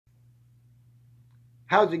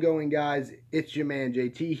How's it going, guys? It's your man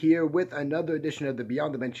JT here with another edition of the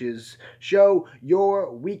Beyond the Benches show,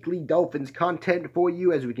 your weekly Dolphins content for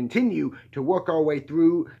you as we continue to work our way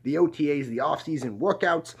through the OTAs, the off-season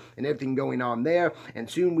workouts, and everything going on there. And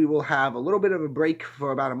soon we will have a little bit of a break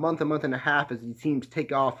for about a month and a half as the teams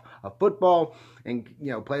take off of football. And,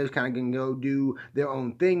 players kind of can go do their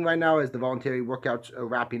own thing right now as the voluntary workouts are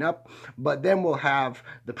wrapping up. But then we'll have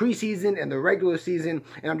the preseason and the regular season.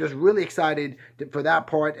 And I'm just really excited for that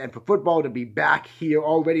part and for football to be back here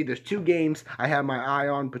already. There's 2 games I have my eye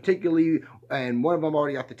on, particularly, and one of them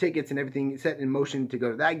already got the tickets and everything set in motion to go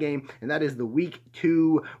to that game, and that is the Week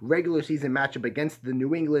 2 regular season matchup against the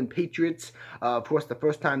New England Patriots. Of course, the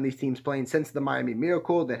first time these teams playing since the Miami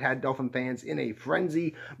Miracle that had Dolphin fans in a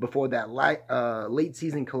frenzy before that late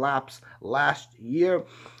season collapse last year.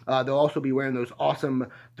 They'll also be wearing those awesome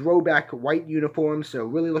throwback white uniforms, so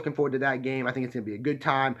really looking forward to that game. I think it's going to be a good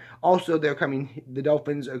time. Also, the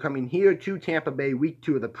Dolphins are coming here to Tampa Bay Week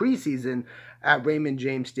 2 of the preseason at Raymond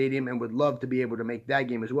James Stadium, and would love to be able to make that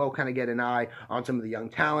game as well, kind of get an eye on some of the young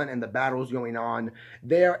talent and the battles going on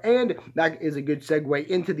there. And that is a good segue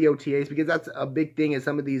into the OTAs, because that's a big thing, as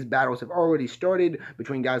some of these battles have already started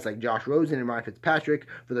between guys like Josh Rosen and Ryan Fitzpatrick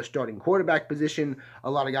for the starting quarterback position.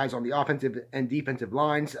 A lot of guys on the offensive and defensive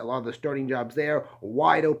lines, a lot of the starting jobs there,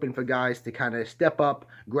 wide open for guys to kind of step up,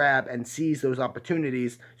 grab, and seize those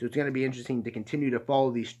opportunities. So it's going to be interesting to continue to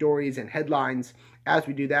follow these stories and headlines as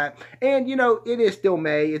we do that. And, it is still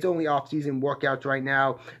May. It's only off-season workouts right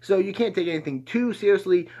now, so you can't take anything too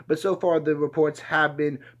seriously, but so far the reports have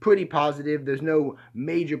been pretty positive. There's no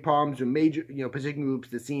major problems or major, position groups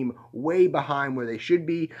that seem way behind where they should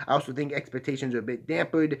be. I also think expectations are a bit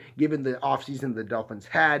dampened given the off-season the Dolphins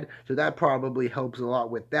had, so that probably helps a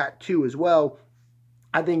lot with that too as well.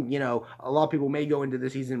 I think, a lot of people may go into the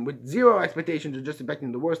season with zero expectations or just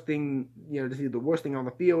expecting the worst thing, to see the worst thing on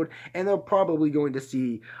the field, and they're probably going to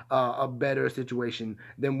see a better situation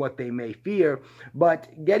than what they may fear.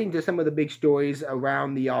 But getting to some of the big stories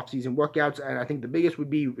around the offseason workouts, and I think the biggest would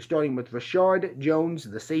be starting with Reshad Jones,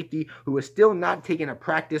 the safety, who is still not taking a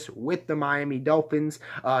practice with the Miami Dolphins.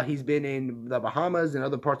 He's been in the Bahamas and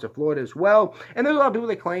other parts of Florida as well, and there's a lot of people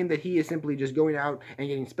that claim that he is simply just going out and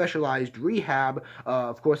getting specialized rehab.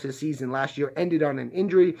 Of course, his season last year ended on an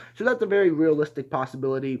injury, so that's a very realistic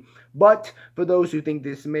possibility. But for those who think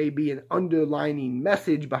this may be an underlining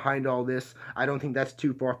message behind all this, I don't think that's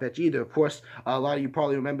too far-fetched either. Of course, a lot of you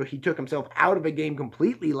probably remember he took himself out of a game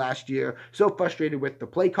completely last year, so frustrated with the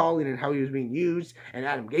play calling and how he was being used, and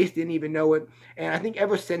Adam Gase didn't even know it. And I think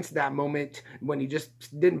ever since that moment when he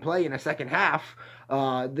just didn't play in a second half,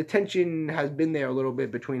 the tension has been there a little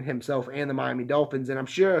bit between himself and the Miami Dolphins, and I'm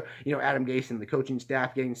sure, Adam Gase and the coaching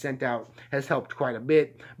staff getting sent out has helped quite a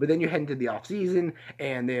bit. But then you head into the offseason,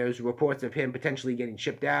 and there's reports of him potentially getting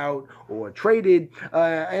shipped out or traded,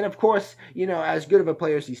 and of course, as good of a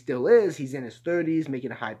player as he still is, he's in his 30s,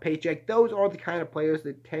 making a high paycheck. Those are the kind of players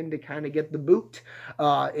that tend to kind of get the boot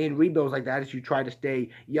in rebuilds like that as you try to stay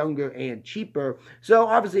younger and cheaper. So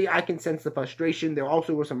obviously I can sense the frustration. There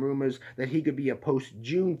also were some rumors that he could be a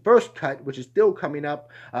post-June 1st cut, which is still coming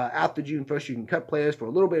up. After June 1st, you can cut players for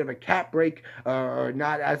a little bit of a cap break, or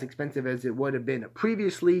not as expensive as it would have been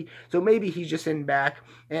previously. So maybe he's just sitting back,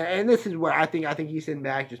 and this is where I think he's sitting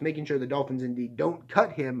back, just making sure the Dolphins indeed don't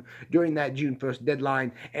cut him during that June 1st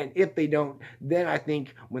deadline. And if they don't, then I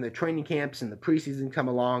think when the training camps and the preseason come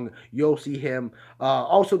along, you'll see him.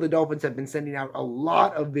 Also, the Dolphins have been sending out a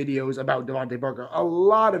lot of videos about Devante Parker, a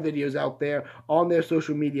lot of videos out there on their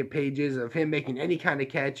social media pages of him making any kind of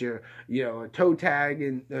catch, or a toe tag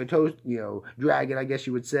and toe dragging, I guess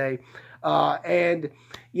you would say. And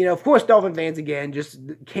of course, Dolphin fans again just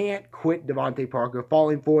can't quit Devante Parker,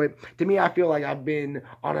 falling for it. To me, I feel like I've been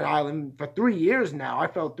on an island for 3 years now. I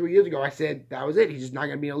felt 3 years ago, I said that was it. He's just not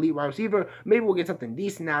going to be an elite wide receiver. Maybe we'll get something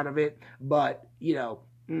decent out of it, but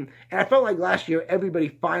and I felt like last year everybody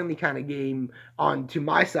finally kind of came on to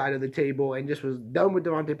my side of the table and just was done with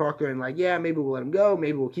Devante Parker and like, yeah, maybe we'll let him go,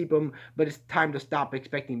 maybe we'll keep him, but it's time to stop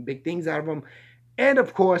expecting big things out of him. And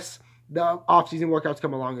of course, the offseason workouts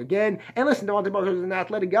come along again. And listen, Devante Parker is an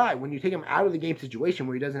athletic guy. When you take him out of the game situation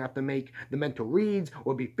where he doesn't have to make the mental reads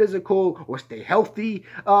or be physical or stay healthy,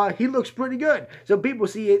 he looks pretty good. So people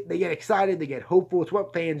see it, they get excited, they get hopeful. It's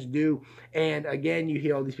what fans do. And again, you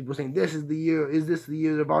hear all these people saying, this is the year, is this the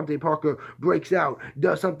year Devante Parker breaks out,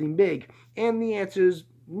 does something big? And the answer is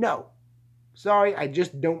no. Sorry, I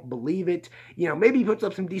just don't believe it. You know, maybe he puts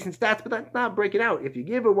up some decent stats, but that's not breaking out. If you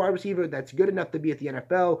give a wide receiver that's good enough to be at the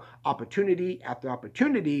NFL opportunity after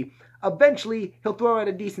opportunity, eventually he'll throw out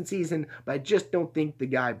a decent season, but I just don't think the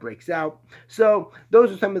guy breaks out. So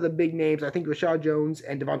those are some of the big names. I think Reshad Jones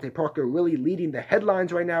and Devante Parker are really leading the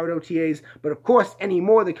headlines right now at OTAs, but of course, any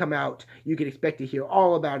more that come out, you can expect to hear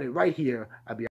all about it right here.